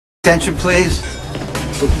Attention, please.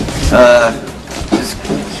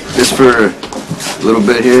 Just for a little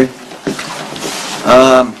bit here.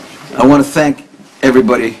 I want to thank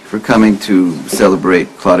everybody for coming to celebrate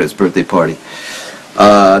Claudia's birthday party.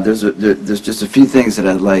 There's just a few things that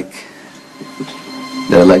I'd like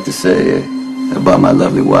to say about my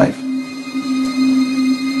lovely wife.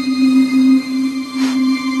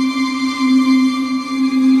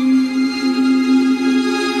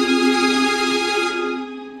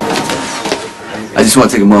 I just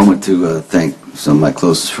want to take a moment to thank some of my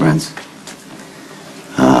closest friends.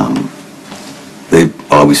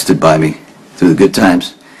 They've always stood by me through the good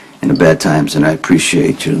times and the bad times, and I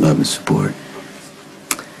appreciate your love and support.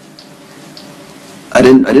 I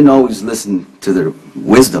didn't always listen to their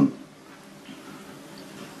wisdom.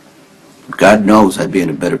 God knows I'd be in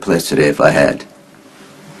a better place today if I had.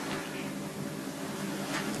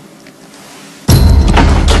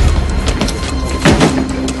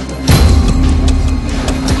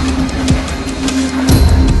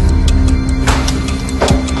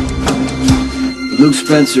 Luke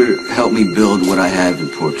Spencer helped me build what I have in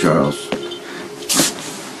Port Charles.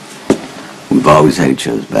 We've always had each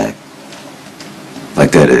other's back.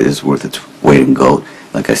 Like that is worth its weight in gold.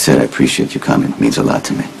 Like I said, I appreciate you coming. It means a lot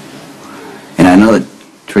to me. And I know that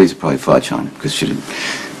Tracy probably fought you on it because she didn't,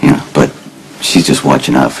 but she's just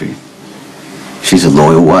watching out for you. She's a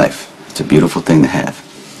loyal wife. It's a beautiful thing to have.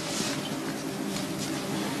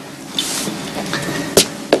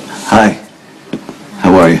 Hi.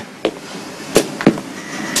 How are you?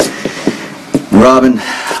 Robin,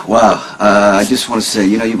 wow, I just want to say,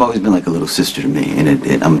 you've always been like a little sister to me,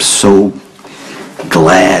 and I'm so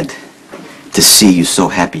glad to see you so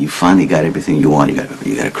happy you finally got everything you want. You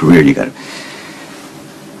got a career, you got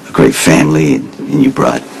a great family, and you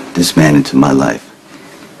brought this man into my life.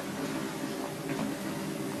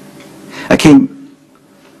 I came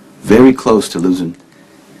very close to losing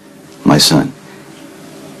my son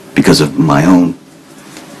because of my own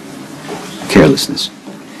carelessness.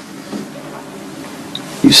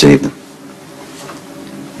 You saved him.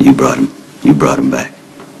 You brought him back.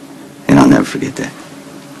 And I'll never forget that.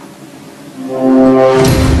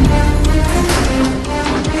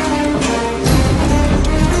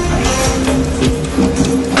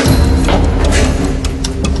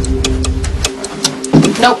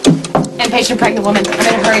 Nope. Impatient pregnant woman. I'm in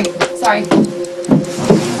a hurry. Sorry.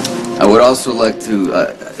 I would also like to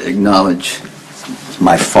acknowledge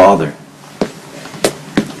my father.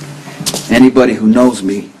 Anybody who knows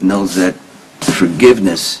me knows that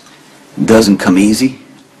forgiveness doesn't come easy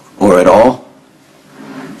or at all.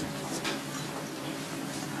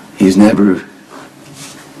 He's never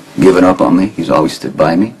given up on me. He's always stood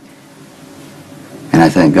by me. And I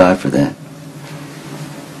thank God for that.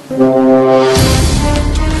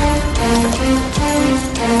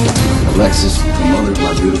 Alexis, the mother of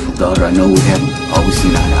my beautiful daughter, I know we haven't always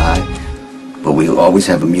seen eye to eye, but we always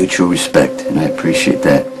have a mutual respect, and I appreciate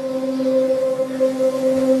that.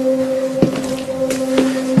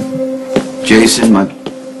 Jason, my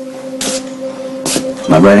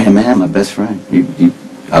right-hand man, my best friend.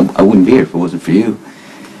 I wouldn't be here if it wasn't for you.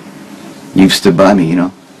 You've stood by me,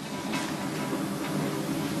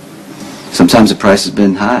 Sometimes the price has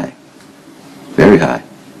been high. Very high.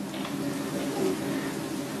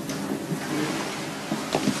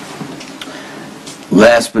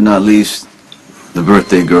 Last but not least, the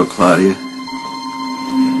birthday girl, Claudia.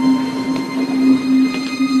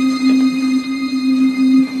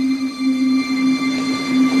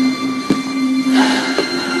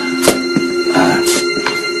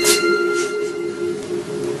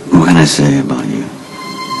 What can I say about you?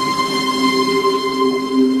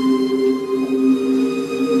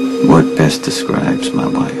 What best describes my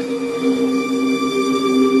wife?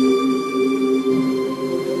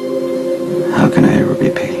 How can I ever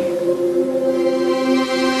repay?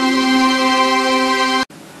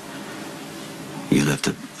 You left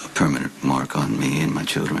a permanent mark on me and my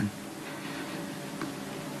children.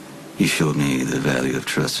 You showed me the value of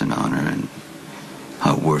trust and honor and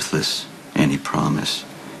how worthless any promise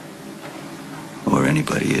or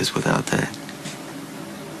anybody is without that.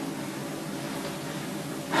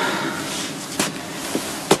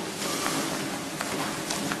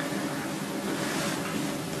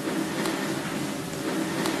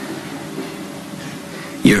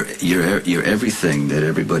 You're everything that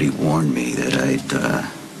everybody warned me that I'd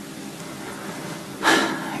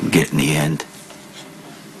get in the end.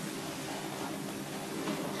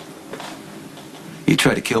 You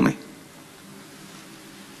tried to kill me.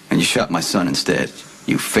 And you shot my son instead,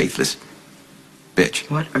 you faithless bitch.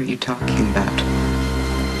 What are you talking about?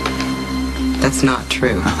 That's not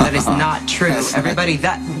true. That is not true. Everybody,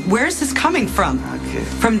 where is this coming from? Okay.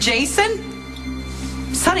 From Jason?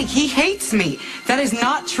 Sonny, he hates me. That is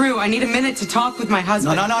not true. I need a minute to talk with my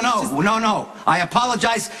husband. No. I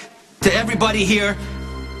apologize to everybody here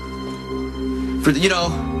for,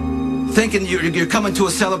 thinking you're coming to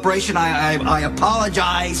a celebration. I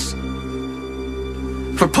apologize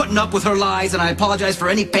for putting up with her lies, and I apologize for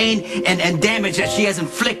any pain and damage that she has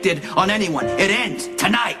inflicted on anyone. It ends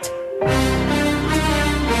tonight.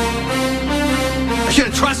 I should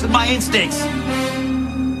have trusted my instincts.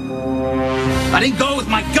 I didn't go with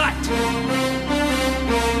my gut.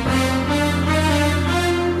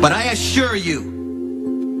 But I assure you,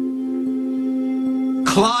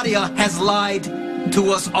 Claudia has lied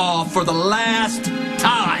to us all for the last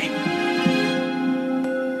time.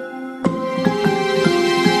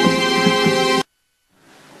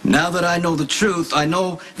 Now that I know the truth, I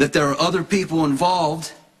know that there are other people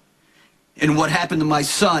involved in what happened to my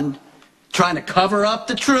son, trying to cover up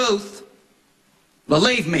the truth.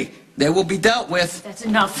 Believe me, they will be dealt with. That's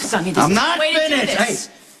enough, Sonny. I'm not finished. Hey,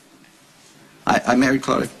 I married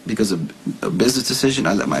Claudia because of a business decision.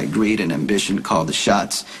 I let my greed and ambition call the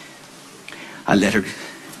shots. I let her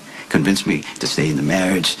convince me to stay in the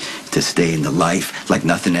marriage, to stay in the life like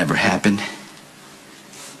nothing ever happened.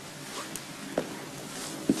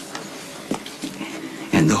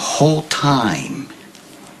 And the whole time,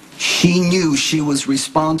 she knew she was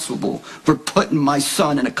responsible for putting my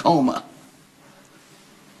son in a coma.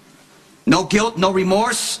 No guilt, no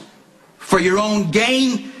remorse for your own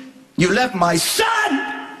gain. You left my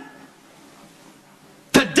son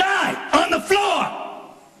to die on the floor.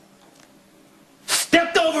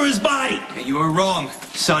 Stepped over his body. Hey, you are wrong,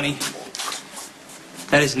 Sonny.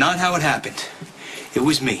 That is not how it happened. It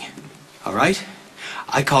was me, all right?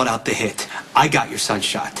 I called out the hit. I got your son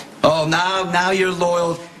shot. Oh, now you're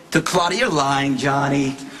loyal to Claudia. You're lying,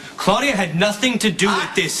 Johnny. Claudia had nothing to do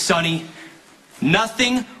with this, Sonny.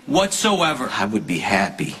 Nothing whatsoever. I would be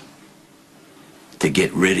happy to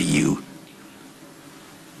get rid of you.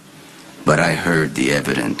 But I heard the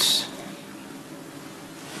evidence.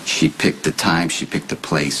 She picked the time, she picked the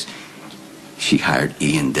place. She hired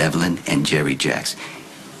Ian Devlin and Jerry Jacks.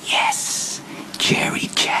 Yes, Jerry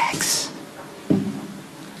Jacks.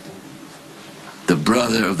 The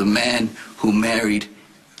brother of the man who married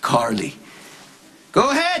Carly. Go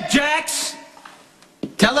ahead, Jacks.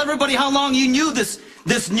 Tell everybody how long you knew this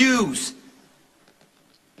news.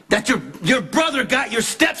 That your brother got your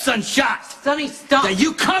stepson shot. Sonny, stop. That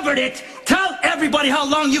you covered it. Tell everybody how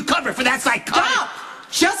long you covered for that psychotic. Stop!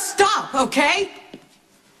 Just stop, okay?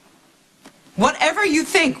 Whatever you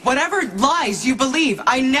think, whatever lies you believe,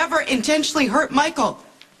 I never intentionally hurt Michael.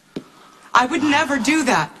 I would never do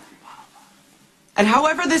that. And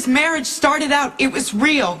however this marriage started out, it was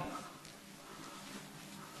real.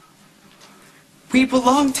 We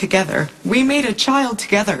belonged together. We made a child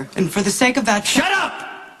together. And for the sake of that... Shut up!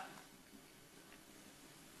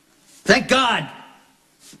 Thank God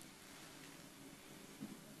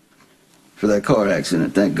for that car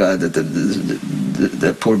accident. Thank God that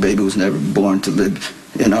that poor baby was never born to live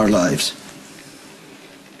in our lives.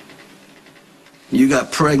 You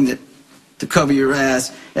got pregnant to cover your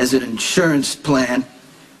ass as an insurance plan.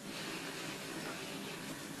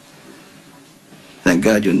 Thank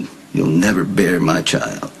God you'll never bear my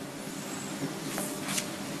child.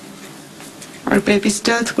 Our baby's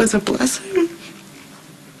death was a blessing.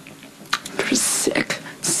 You're sick,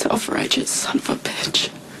 self-righteous son of a bitch.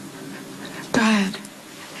 Go ahead.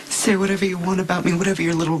 Say whatever you want about me, whatever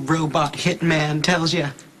your little robot hitman tells you.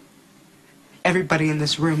 Everybody in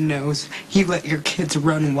this room knows you let your kids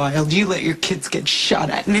run wild. You let your kids get shot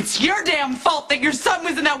at. And it's your damn fault that your son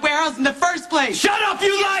was in that warehouse in the first place. Shut up,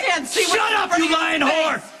 you lying! Shut up, you lying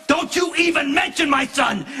whore! Don't you even mention my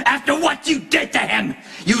son after what you did to him,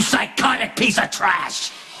 you psychotic piece of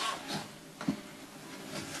trash!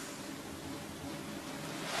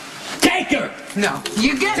 Take her! No.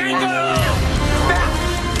 You get Take it? her! Back!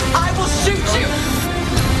 I will shoot you!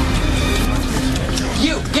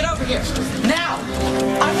 You, get over here. Now!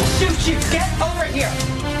 I will shoot you. Get over here.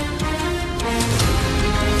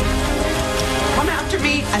 Come after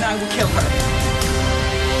me, and I will kill her.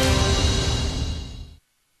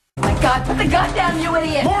 My God, put the gun down, you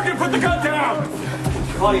idiot! Morgan, put the gun down!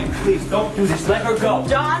 Claudia, please, don't do this. Let her go.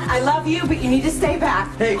 John, I love you, but you need to stay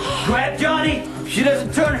back. Hey, grab Johnny. If she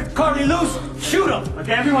doesn't turn Carly loose, shoot him.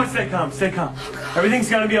 Okay, everyone stay calm. Stay calm. Everything's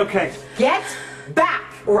gonna be okay. Get back,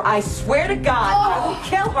 or I swear to God, I will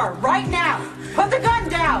kill her right now. Put the gun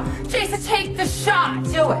down. Jason, take the shot!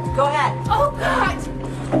 Do it. Go ahead. Oh, God!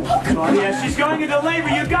 Oh, God! Claudia, she's going into labor.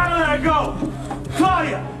 You gotta let her go.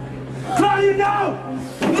 Claudia! Claudia, no!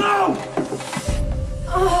 No!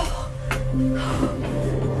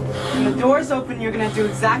 When the door's open, you're gonna do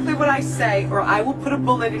exactly what I say, or I will put a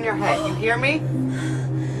bullet in your head. You hear me?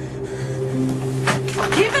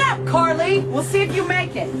 Keep it up, Carly. We'll see if you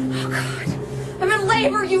make it. Oh, God. I'm in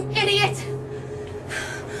labor, you idiot.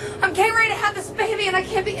 I'm getting ready to have this baby, and I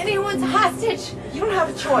can't be anyone's hostage. You don't have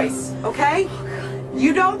a choice, okay?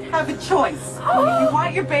 You don't have a choice. If you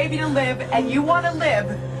want your baby to live, and you want to live,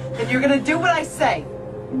 then you're gonna do what I say.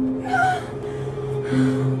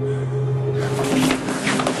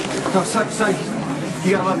 No, Sonny,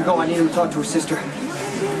 you gotta let him go. I need him to talk to her sister.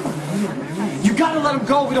 You gotta let him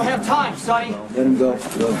go. We don't have time, Sonny. Let him go.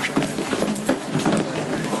 Go.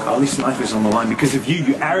 Carly's life is on the line because of you,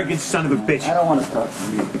 you arrogant son of a bitch. I don't want to talk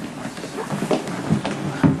to you.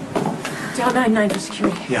 Dial 99 for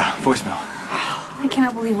security. Yeah, voicemail. I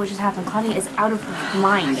cannot believe what just happened. Claudia is out of her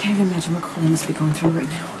mind. I can't even imagine what Carly must be going through right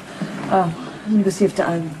now. I'm gonna go see if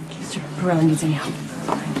Mr. Perella needs any help.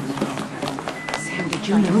 Sam, did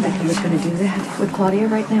You know that he was gonna do that with Claudia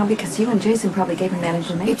right now because you and Jason probably gave him that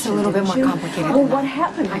information. It's a little bit more complicated Oh, than what that.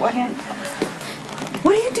 happened? I can't.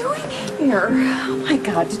 What are you doing here? Oh my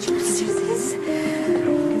God! Did you see this?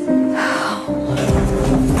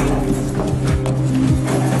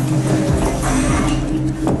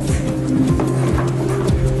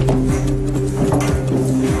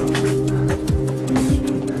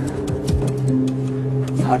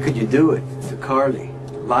 How could you do it to Carly?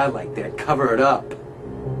 Lie like that, cover it up.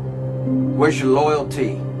 Where's your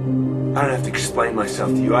loyalty? I don't have to explain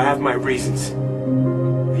myself to you. I have my reasons.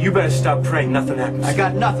 You better stop praying nothing happens. I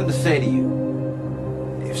got nothing to say to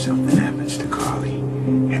you. If something happens to Carly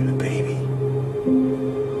and the baby.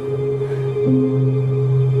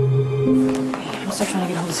 I'm still trying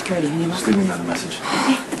to get hold of security. Any luck? Just leave me another message.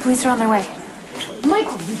 Hey, the police are on their way.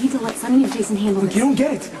 Michael, you need to let Sonny and Jason handle this. You don't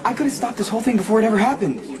get it. I could have stopped this whole thing before it ever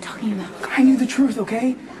happened. What are you talking about? I knew the truth,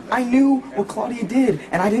 okay? I knew what Claudia did,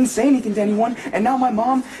 and I didn't say anything to anyone, and now my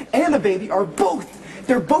mom and the baby are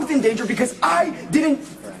they're both in danger because I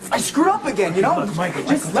screwed up again, you know? Look, Michael,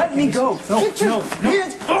 Just let me go. No.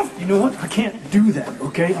 You know what? I can't do that,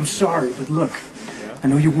 okay? I'm sorry, but look. I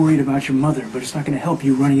know you're worried about your mother, but it's not going to help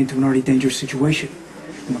you running into an already dangerous situation.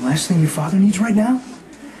 And the last thing your father needs right now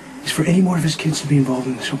is for any more of his kids to be involved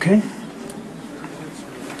in this, okay?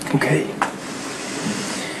 Okay.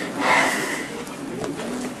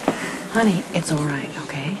 Honey, it's all right,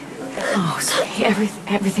 okay? Oh, sorry.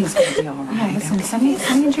 Everything's gonna be all right. Yeah, listen, Sonny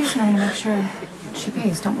and Jason are gonna make sure she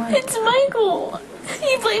pays. Don't worry. It's Michael.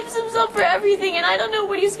 He blames himself for everything, and I don't know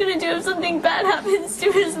what he's gonna do if something bad happens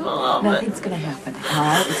to his mom. Nothing's gonna happen, all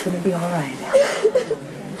right? It's gonna be all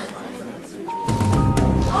right.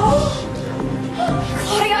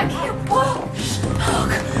 Claudia, I can't. Whoa.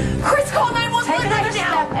 Chris, call 911 Take another right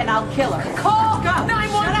now. step and I'll kill her. Call Go.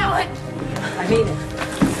 911. I mean it.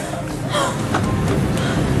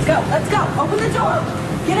 Let's go. Let's go. Open the door.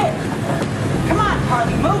 Get in. Come on,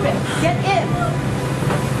 Carly. Move it. Get in.